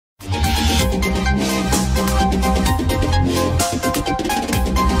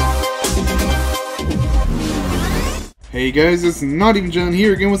Hey guys, it's Not Even John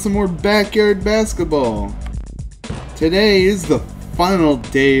here again with some more backyard basketball. Today is the final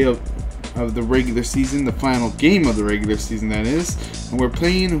day of the regular season, the final game of the regular season that is, and we're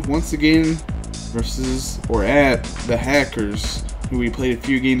playing once again at the Hackers, who we played a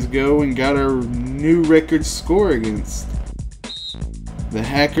few games ago and got our new record score against. The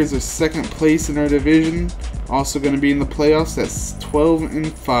Hackers are second place in our division, also going to be in the playoffs. That's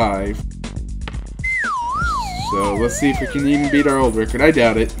 12-5. So let's see if we can even beat our old record. I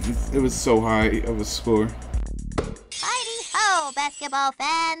doubt it. It was so high of a score. Heidi-ho, basketball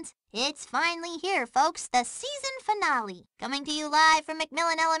fans! It's finally here, folks, the season finale. Coming to you live from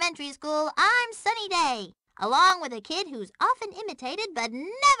McMillan Elementary School, I'm Sunny Day, along with a kid who's often imitated but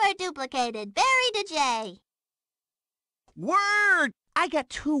never duplicated, Barry DeJay. Word! I got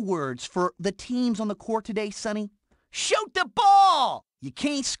 2 words for the teams on the court today, Sonny. Shoot the ball! You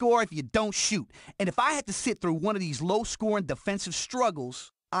can't score if you don't shoot. And if I had to sit through one of these low-scoring defensive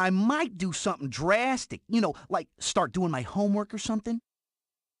struggles, I might do something drastic. You know, like start doing my homework or something.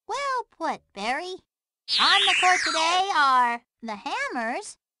 Well put, Barry. On the court today are the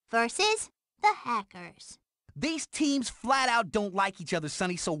Hammers versus the Hackers. These teams flat out don't like each other,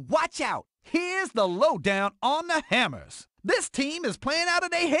 Sonny, so watch out. Here's the lowdown on the Hammers. This team is playing out of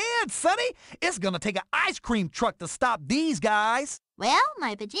their heads, Sonny. It's gonna take an ice cream truck to stop these guys. Well,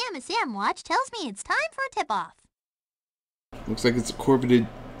 my Pajama Sam watch tells me it's time for a tip-off. Looks like it's a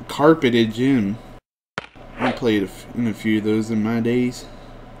carpeted gym. I played in a few of those in my days.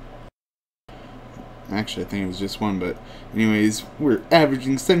 Actually, I think it was just one, but anyways, we're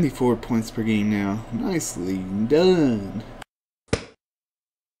averaging 74 points per game now. Nicely done.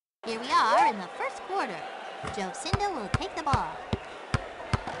 Here we are in the first quarter. Jocinda will take the ball.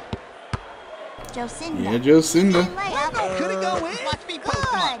 Jocinda. Yeah, Jocinda. Could it go in? Watch me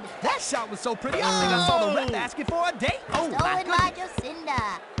post. That shot was so pretty. I think I saw the ref asking for a date. Oh, stolen by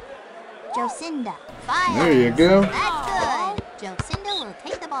Jocinda. Jocinda. Fire. There you go. That's good. Jocinda will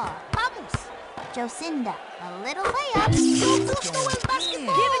take the ball. Vamos. Jocinda. A little layup. Give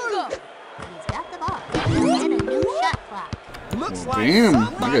it go. He's got the ball. He'll get a new shot clock. Looks Damn,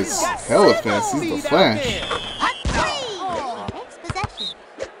 that guy's hella fast. He's the Flash. He takes possession.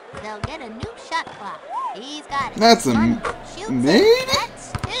 They'll get a new shot clock. He's got it. That's a made?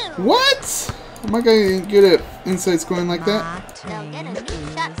 That's 2. What? Am I gonna get it inside scoring like that? They'll get a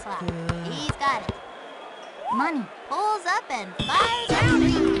new shot clock. He's got it. Money pulls up and fires a 3.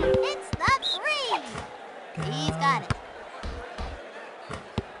 It's the 3. He's got it.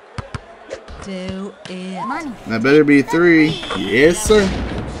 Do it. Money. That better be 3. Yes, sir.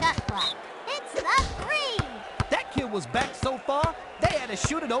 Shot clock. It's the 3. That kid was back so far, they had to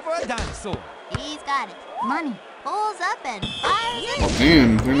shoot it over a dinosaur. He's got it. Money pulls up and fires it. Oh,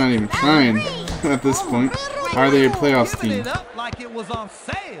 damn, they're not even trying at this point. Are they a playoffs Giving team? it up like it was on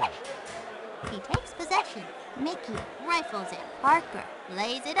sale. He takes possession. Mickey rifles it. Parker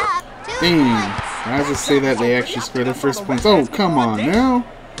lays it up. 2 Damn. points. I just say that they actually scored their first points. Oh, come on now.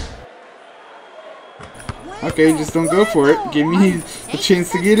 Okay, just don't go for it. Give me a chance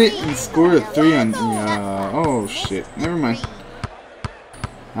to get it and score a 3 on. Oh shit. Never mind.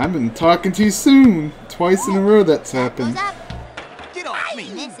 I've been talking too soon. Twice in a row that's happened. Goes up. Get off me.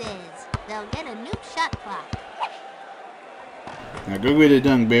 Misses. They'll get a new shot clock. Now go get it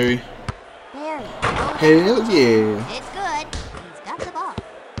done, Barry. Barry. Hell yeah. It's good. He's got the ball.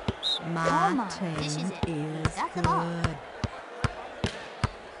 My Dishes team it. is He's got the ball. good.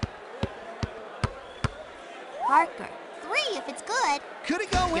 Parker. 3 if it's good. Could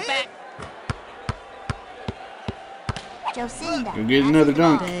it go in? Jocinda. Go get another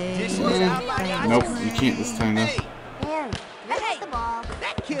dunk. Dishes They out by the Nope, ice you can't this time though. Hey, Barry. Gets the ball.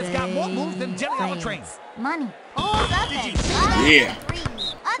 that kid's got more moves than Jelly on a train. Money pulls up Did and you see fires Yeah. a 3.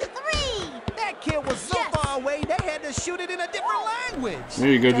 A 3. That kid was so far away, they had to shoot it in a different language. There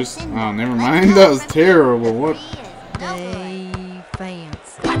you go, just. Oh, never mind. That was terrible. What? Defense.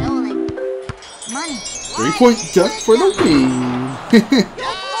 Stolen. Money. 3-point duck for the win.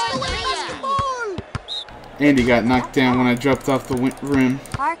 Andy got knocked down when I dropped off the rim.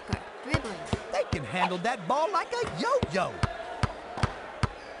 Parker dribbling. They can handle that ball like a yo-yo.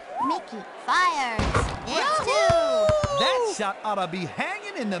 Mickey fires. It's 2. That shot ought to be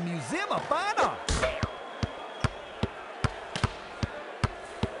hanging in the Museum of Fine Arts.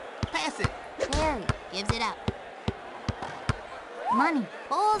 Pass it. Barry gives it up. Money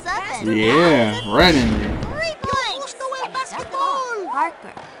pulls up and Yeah, right in there. 3 points. He's got the ball.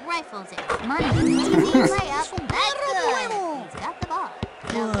 Parker rifles it. Money. Layup. That's good. He's got the ball.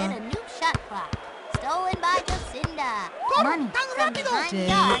 They'll get a new shot clock. Stolen by Jocinda. Money from behind the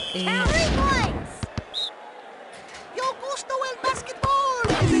arc. 3 points.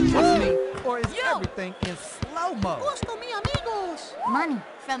 or is everything in slow-mo? Money.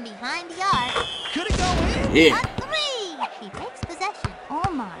 From behind the arc. Could it go in? Yeah. A three. He takes possession.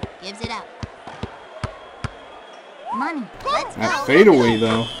 Omar gives it up. Money. Let's go. That fadeaway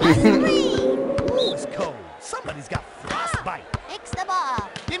though. A three. Ooh, it's cold. Somebody's got frostbite. Takes the ball.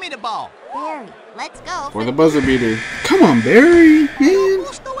 Give me the ball. Barry. Let's go. For the buzzer beater. Come on, Barry, man.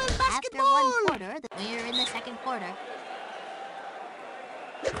 After one quarter, we're in the second quarter.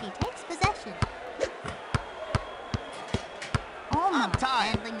 He takes possession. Omar I'm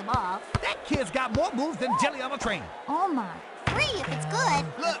tired. handling the ball. That kid's got more moves than jelly on a train. Omar. Three if it's good.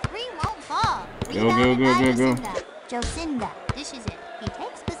 Look. The three won't fall. Go, go, go, go, go. Jocinda dishes it. He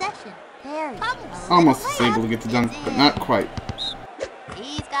takes possession. Barry. Almost was able to get the dunk, but not quite.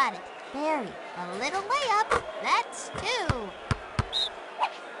 He's got it. Barry. A little layup. That's two.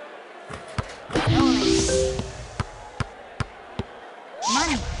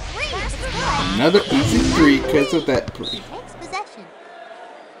 Money. Three if it's good. Another easy three because of that play. He takes possession.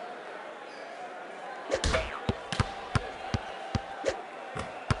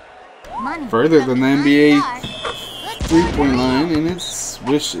 Money. Further From than the behind NBA arc. Good three-point for line, and it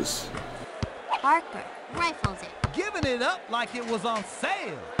swishes. Parker rifles it. Giving it up like it was on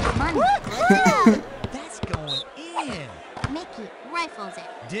sale. Money. Puts it up. That's going in. Mickey rifles it.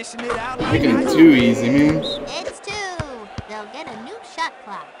 Dishing it out like Making it ice too easy, man. It's two. They'll get a new shot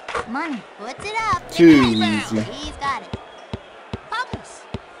clock. Money. Puts it up. Too Rebound. easy. He's got it. Vamos.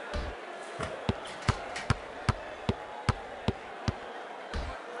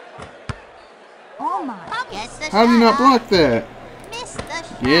 Omar gets the How do you shot not off. block that? Missed the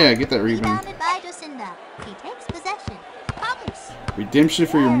shot. Yeah, get that rebound. Rebounded by Jocinda. He takes possession. Vamos. Redemption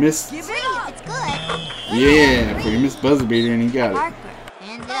for your missed. Three if it's good. Yeah, for your missed buzzer beater, and he got it. Parker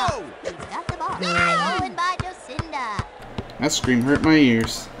hands it off. He's got the ball. Stolen by Jocinda. That scream hurt my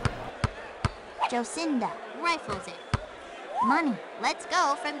ears. Jocinda rifles it. Money. Let's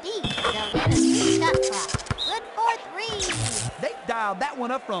go from deep. They'll get a new shot clock. Good for three. They dialed that one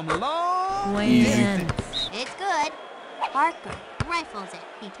up from long Easy. distance. It's good. Parker rifles it.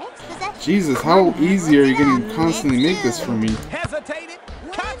 He takes possession. Jesus, how easy are you going to constantly make this for me? Hesitated,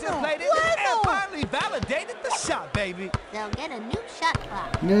 contemplated, and finally validated the shot, baby. They'll get a new shot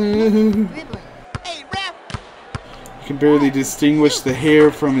clock. No. Dribbling. Hey, ref. You can barely distinguish the hair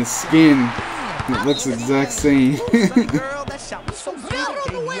from his skin. It looks the exact same. Sonny girl, that shot was so sweet.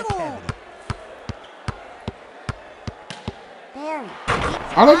 It gave me a cavity. Barry.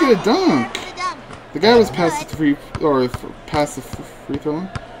 How'd I get a dunk? For the dunk. The guy was past the past the free throw line.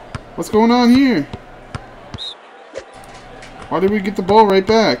 What's going on here? Why did we get the ball right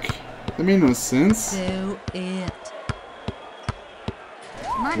back? That made no sense. Do it.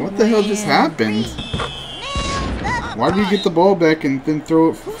 Money. What the hell just happened? Nails the Why did we get the ball back and then throw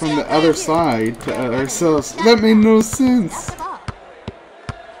it from the other side to ourselves? That made no sense. Got the ball.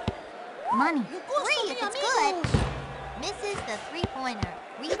 Money. Three if it's good. Misses the three-pointer.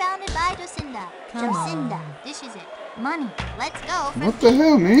 Rebounded by Jocinda. Come Jocinda on. dishes it. Money. Let's go. from What the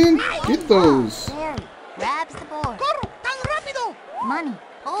hell, man? Get those. Barry grabs the board. Money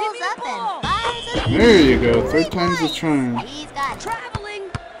pulls up and fires a There you go. Third time's the charm. He's got it. Traveling.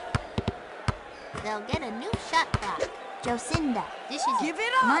 They'll get a new shot clock. Jocinda dishes Give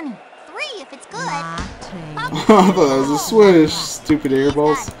it up. Money. Three if it's good. My team. I thought that was a swish. Stupid air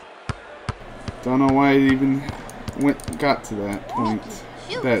balls. Don't know why it even got to that point.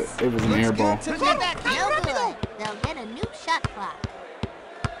 That it was an air ball. No good. They'll get a new shot clock.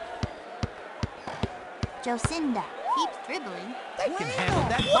 Jocinda keeps dribbling. They can handle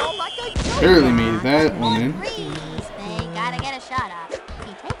that ball like a joke. Barely made that one in. Freeze. They gotta get a shot off.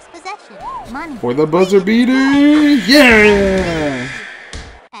 He takes possession. Money. For the buzzer beater. Yeah!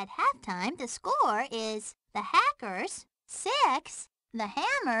 At halftime, the score is the Hackers 6, the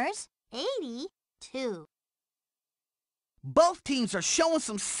Hammers 82. Both teams are showing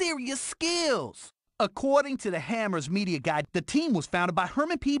some serious skills. According to the Hammers media guide, the team was founded by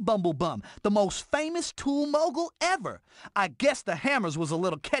Herman P. Bumblebum, the most famous tool mogul ever. I guess the Hammers was a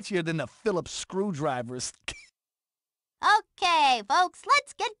little catchier than the Phillips screwdrivers. Okay, folks,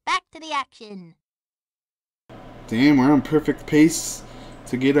 let's get back to the action. Damn, we're on perfect pace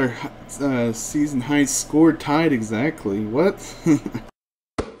to get our season high score tied exactly. What?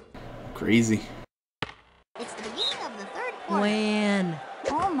 Crazy. It's the beginning of the third quarter. Win.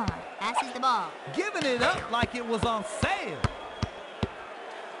 Omar passes the ball. Giving it up like it was on sale.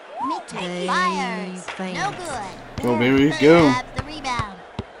 Mickey Hey, fires. No fans. good. Go, Barry, go. Grabs the rebound.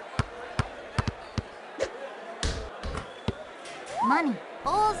 Money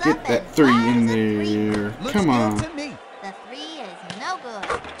pulls Get up that and three fires in a three. there. Looks Come good on. to me. The three is no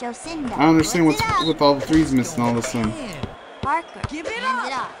good. Jocinda. I don't understand puts what's it up. with all the threes missing all of a sudden. Man, Parker Give it hands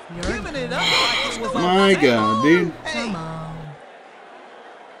it up. off. giving it up like it was on My sale. God, dude. Come on.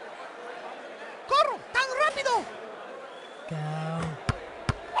 Corro, tan rápido. Go.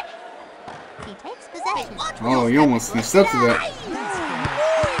 He takes possession. Oh, you almost sneaked up to that.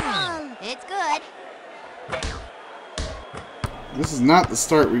 It's good. This is not the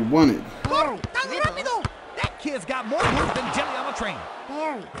start we wanted. Barry Tan dribbles. rápido. That kid's got more moves than jelly on a train.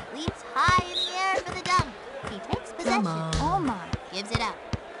 Barry leaps high in the air for the dunk. He takes possession. on. Omar gives it up.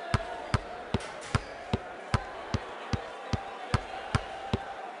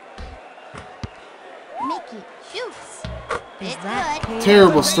 Mickey shoots. Is It's that good. kid-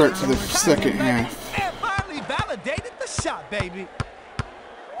 Terrible start to the second half. And finally validated the shot, baby.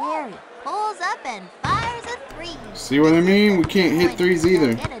 Barry pulls up and fires a three. See what I mean? We can't hit threes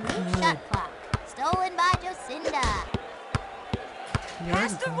either. They'll get a new shot clock. Stolen by Jocinda.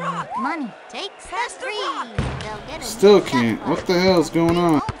 Pass the rock. Money takes the three. They'll get a Still new shot can't. clock. What the hell is going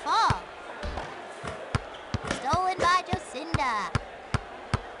on? Won't fall. Stolen by Jocinda.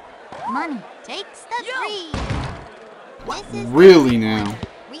 Money takes the three. Misses the Really now?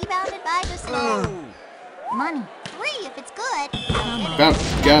 Rebounded by Jocinda. Oh. Money three if it's good. They'll get About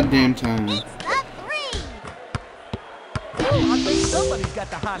a goddamn time. It's the three. I think somebody's got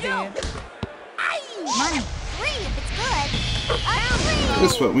the hot hand. Money three if it's good. A three.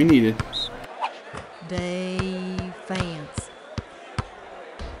 That's what we needed. Defense.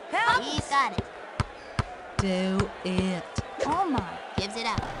 He's got it. Do it. Omar gives it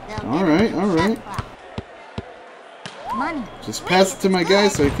up. They'll All get a right, new all shot right. clock. Money. Just pass it to my guy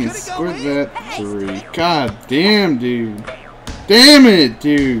so I can score that three. God damn, dude. Damn it,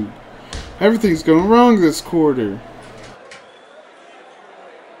 dude. Everything's going wrong this quarter.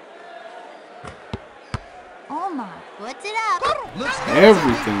 Omar puts it up. Looks good.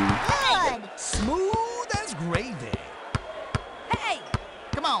 Everything. Good. Smooth as gravy. Hey,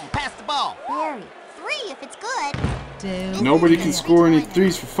 come on, pass the ball. Barry three if it's good. Do Nobody it. can score any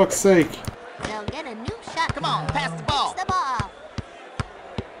threes for fuck's sake. They'll get a new shot. Come on, pass the ball. Takes the ball.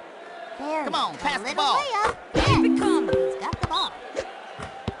 Barry, Come on, pass a the little ball. layup. Yeah. He's got the ball.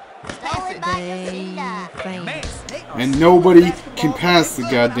 Stolen it. by Jocinda. Man, Defense. they are And stealing nobody basketball can pass the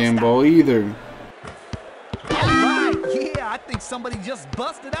like they're goddamn nonstop. ball either. All right, yeah, I think somebody just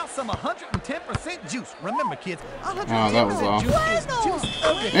busted out some 110% juice. Remember, kids, 110% Oh, that was off. juice is juice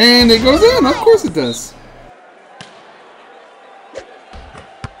of it. And it goes in. Of course it does.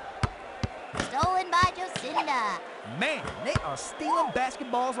 Stolen by Jocinda. Man, they are stealing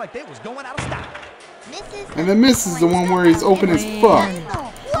basketballs like they was going out of style. Misses. And the miss is the one where he's open as fuck.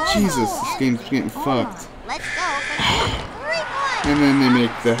 Wow. Jesus, this game's getting fucked. Let's go for 3 points. And then they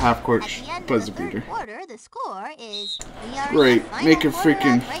make the half-court At the end buzzer of the third beater. quarter, the score is we are in Great, the final make a quarter of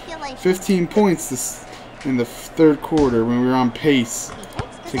freaking regulation. 15 points this in the third quarter when we were on pace He takes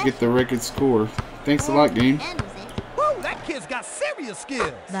to possession. get the record score. Thanks a lot, game. Ends it. Woo, that kid's got serious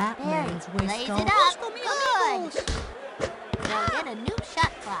skills. That Barry means we lays score. it up. Good. They'll get a new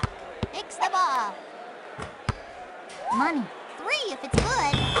shot clock. Picks the ball. Money. Three if it's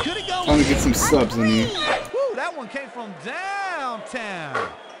good. Could it go Time to get in? some subs in here. Woo, that one came from downtown.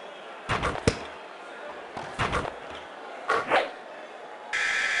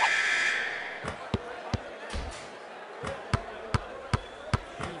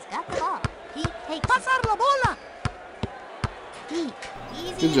 He's got the ball. Pete takes it. Pasar la bola. Pete.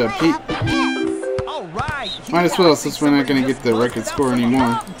 Easy Good job, layup. Yes. All right. Might as well, since we're not gonna get the record score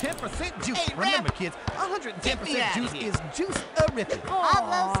anymore. 10% juice. Remember, kids, 110% juice is juice-erific.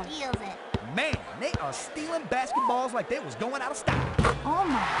 Pablo steals it. Man, they are stealing basketballs like they was going out of style.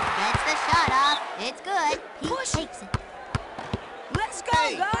 Omar gets the shot off. It's good. Pete takes it. Let's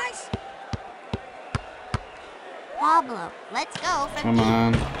go, guys. Pablo, let's go from Come deep.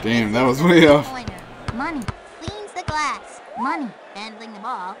 on. Damn, that was way off. Pointer. Money cleans the glass. Money handling the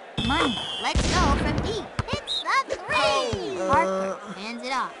ball. Money, let's go from deep. Hits the three. Parker hands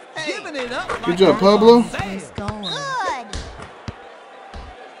it off. Giving it up. Good job, Pablo. We Damn. score. Good.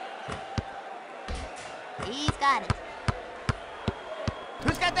 He's got it.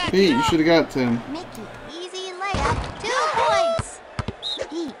 Who's got that? Pete, you should have got to him. Mickey, easy layup. 2 points.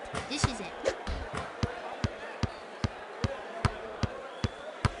 Pete dishes it.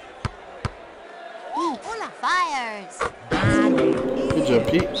 Pete fires. Good job,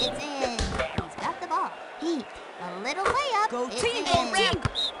 Pete. It's in. He's got the ball. Pete, a little layup. Go it's team, in. go team.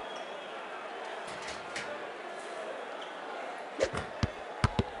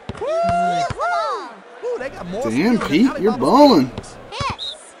 Steals the ball. Ooh, they got more Damn, skill than Pete, you're Alibaba balling. Studios.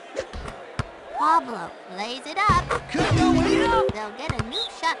 Hits. Pablo lays it up. Could go in. They'll get a new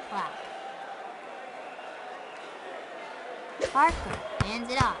shot clock. Parker hands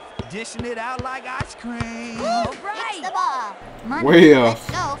it off. Dishing it out like ice cream. Gets the ball. Money, Way let's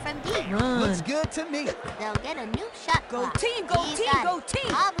off. go from deep. Run. Looks good to me. They'll get a new shot Go clock. team, go He's team, got go it.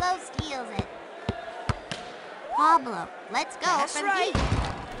 team. Pablo steals it. Pablo, let's go That's from right. deep.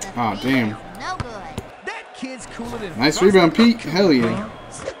 The Aw, three damn. is no good. That kid's cooler than Nice Frosty. rebound, Pete. Hell yeah.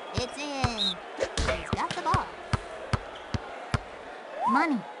 It's in. He's got the ball.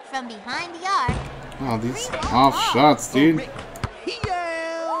 Money from behind the arc. Oh, these off shots, dude. He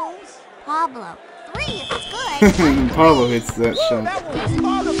yells. Pablo, three if it's good. And Pablo hits that Woo, shot. that one was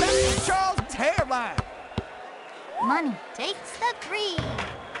farther back than Charles Terriline. Money takes the three.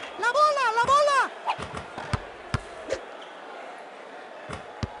 La bola, la bola.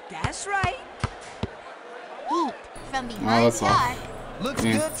 That's right. Heat from Oh, behind that's the off. arc. Looks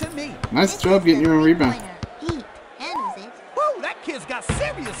Yeah. good to me. Nice This job is getting the your own rebound. three-pointer. Heat handles it. Woo, that kid's got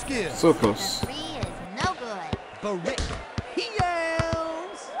serious skills. So The close. three is no good. But Rick, he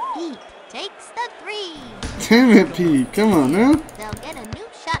yells. Heat takes the three. Damn it, Pete. Come on now. They'll get a new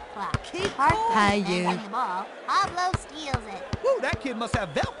shot clock. Keep Parker Hi, is you. handling the ball. Pablo steals it. Woo, that kid must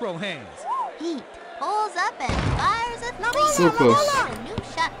have Velcro hands. Heat pulls up and fires a three. So close. They'll get a new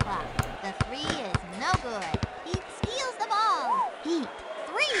shot clock. The three is no good. Heat steals the ball. Heat,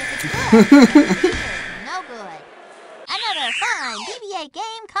 three if it's good. The three is no good. Another fine DBA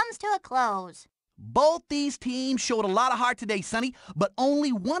game comes to a close. Both these teams showed a lot of heart today, Sonny, but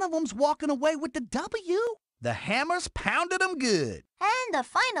only one of them's walking away with the W. The Hammers pounded them good. And the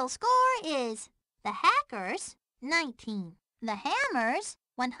final score is the Hackers 19, the Hammers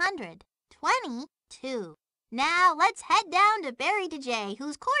 122. Now let's head down to Barry DJ,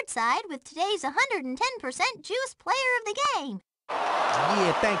 who's courtside with today's 110% juice player of the game.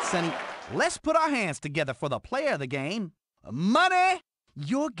 Yeah, thanks, Sonny. Let's put our hands together for the player of the game. Money!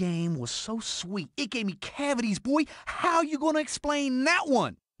 Your game was so sweet. It gave me cavities, boy. How you gonna explain that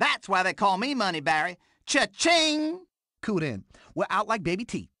one? That's why they call me Money, Barry. Cha-ching! Cool then. We're out like baby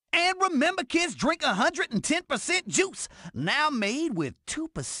teeth. And remember, kids, drink 110% juice. Now made with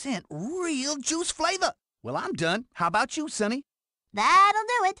 2% real juice flavor. Well, I'm done. How about you, Sonny? That'll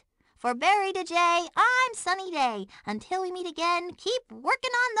do it. For Barry DJ, I'm Sunny Day. Until we meet again, keep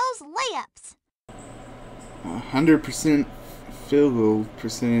working on those layups. 100% field goal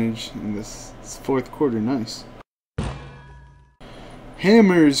percentage in this fourth quarter. Nice.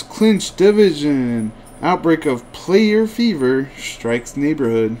 Hammers clinch division. Outbreak of player fever strikes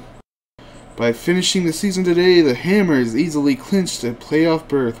neighborhood. By finishing the season today, the Hammers easily clinched a playoff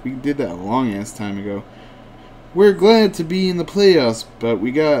berth. We did that a long ass time ago. We're glad to be in the playoffs, but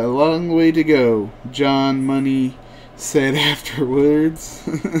we got a long way to go, John Money said afterwards.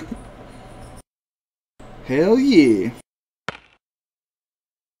 Hell yeah.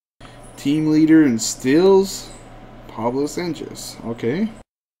 Team leader in steals, Pablo Sanchez. Okay.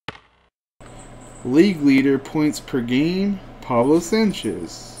 League leader points per game, Pablo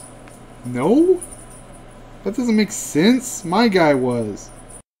Sanchez. No? That doesn't make sense. My guy was.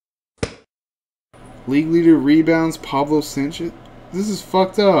 League leader rebounds, Pablo Sanchez. This is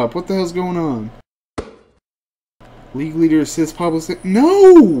fucked up. What the hell's going on? League leader assists, Pablo Sanchez.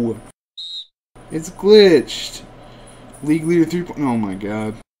 No! It's glitched. League leader 3 oh my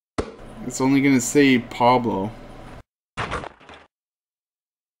god. It's only gonna say Pablo.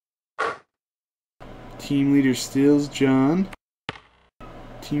 Team leader steals, John.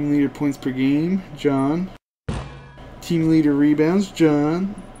 Team leader points per game, John. Team leader rebounds,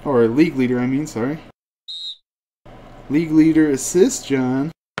 John. Or league leader, I mean, sorry. League leader assists,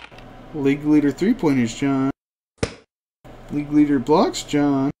 John. League leader 3-pointers, John. League leader blocks,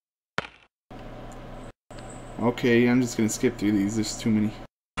 John. Okay, I'm just gonna skip through these. There's too many.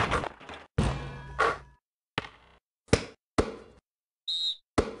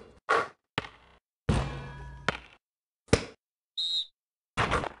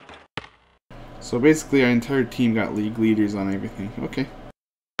 So basically our entire team got league leaders on everything. Okay.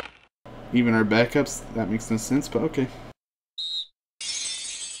 Even our backups, that makes no sense, but okay.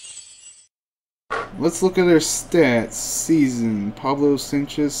 Let's look at our stats. Season. Pablo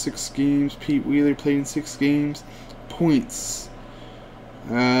Sanchez, 6 games. Pete Wheeler played in 6 games. Points.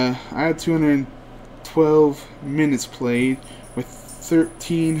 I had 212 minutes played with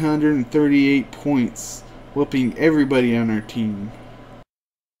 1,338 points. Whooping everybody on our team.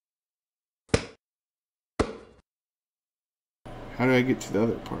 How do I get to the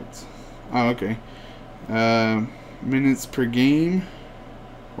other parts? Oh, okay. Minutes per game.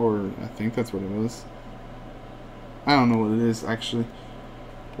 Or, I think that's what it was. I don't know what it is, actually.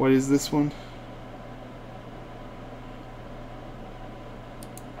 What is this one?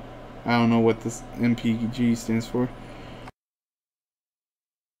 I don't know what this MPG stands for.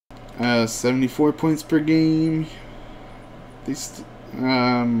 74 points per game. These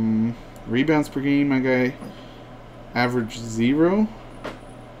rebounds per game, my guy average 0.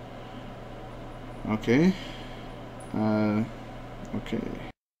 Okay. Okay.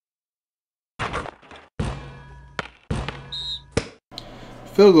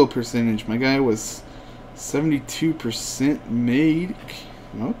 Field goal percentage, my guy was 72% made.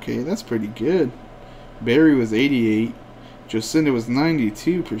 Okay, that's pretty good. Barry was 88. Jocinda was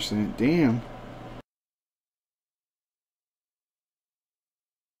 92%. Damn.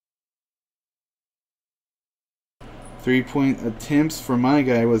 Three-point attempts for my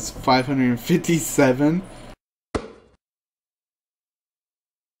guy was 557.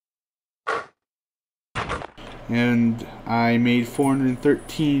 And I made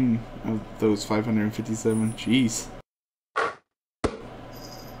 413 of those 557. Jeez.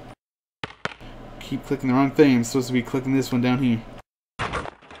 Keep clicking the wrong thing. I'm supposed to be clicking this one down here.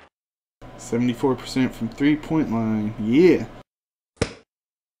 74% from three-point line. Yeah.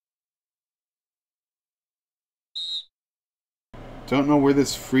 Don't know where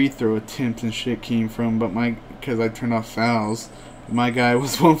this free throw attempt and shit came from, but because I turned off fouls. My guy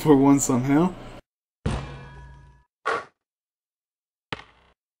was 1 for 1 somehow.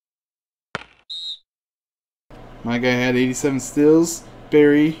 My guy had 87 steals.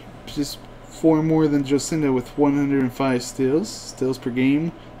 Barry just 4 more than Jocinda with 105 steals. Steals per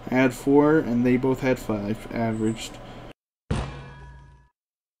game. I had 4 and they both had 5 averaged.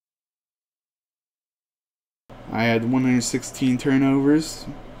 I had 116 turnovers.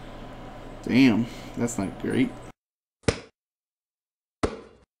 Damn, that's not great.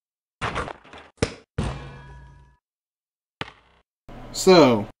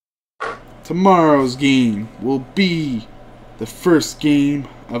 So, tomorrow's game will be the first game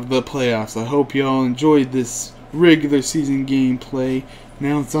of the playoffs. I hope y'all enjoyed this regular season gameplay.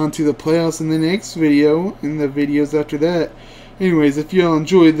 Now it's on to the playoffs in the next video, and the videos after that. Anyways, if y'all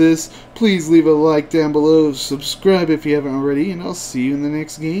enjoyed this, please leave a like down below, subscribe if you haven't already, and I'll see you in the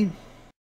next game.